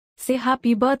Say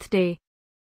happy birthday.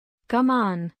 Come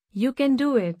on, you can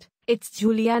do it. It's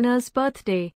Julianna's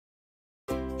birthday.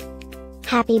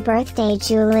 Happy birthday,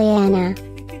 Julianna.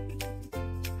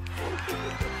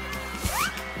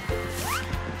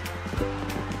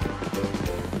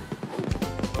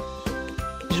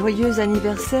 Joyeux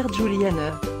anniversaire,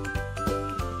 Julianna.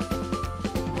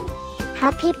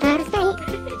 Happy birthday,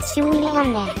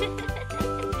 Julianna.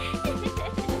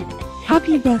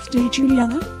 Happy birthday,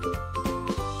 Julianna.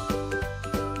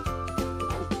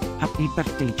 Happy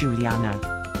birthday, Julianna.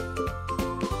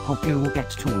 Hope you will get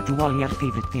to do all your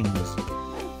favorite things.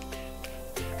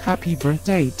 Happy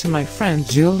birthday to my friend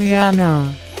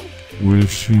Julianna.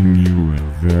 Wishing you a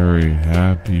very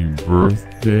happy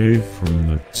birthday from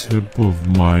the tip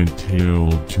of my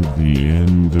tail to the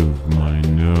end of my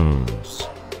nose.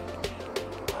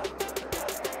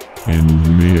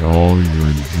 And may all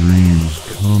your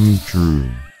dreams come true.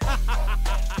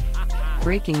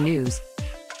 Breaking news.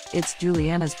 It's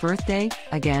Julianna's birthday,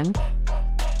 again?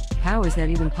 How is that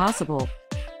even possible?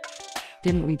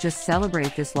 Didn't we just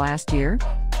celebrate this last year?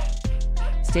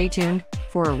 Stay tuned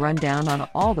for a rundown on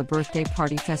all the birthday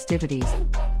party festivities.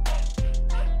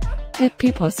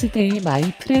 Happy birthday,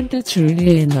 my friend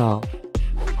Julianna.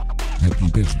 Happy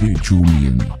birthday,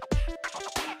 Julianna.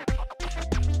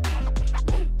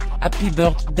 Happy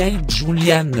birthday,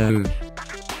 Julianna.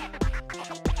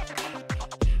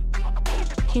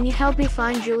 Can you help me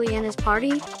find Julianna's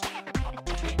party?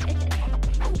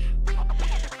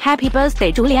 Happy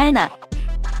birthday, Julianna.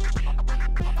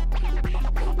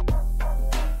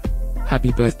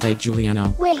 Happy birthday,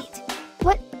 Julianna. Wait,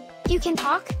 what? You can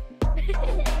talk?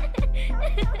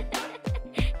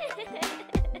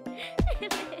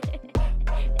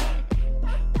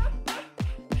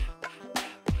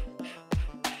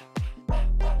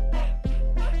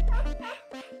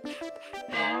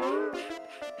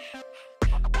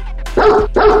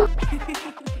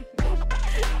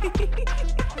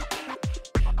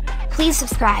 Please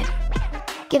subscribe,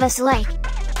 give us a like,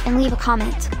 and leave a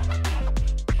comment.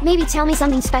 Maybe tell me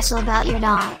something special about your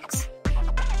dogs.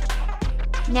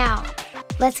 Now,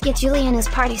 let's get Julianna's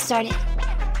party started.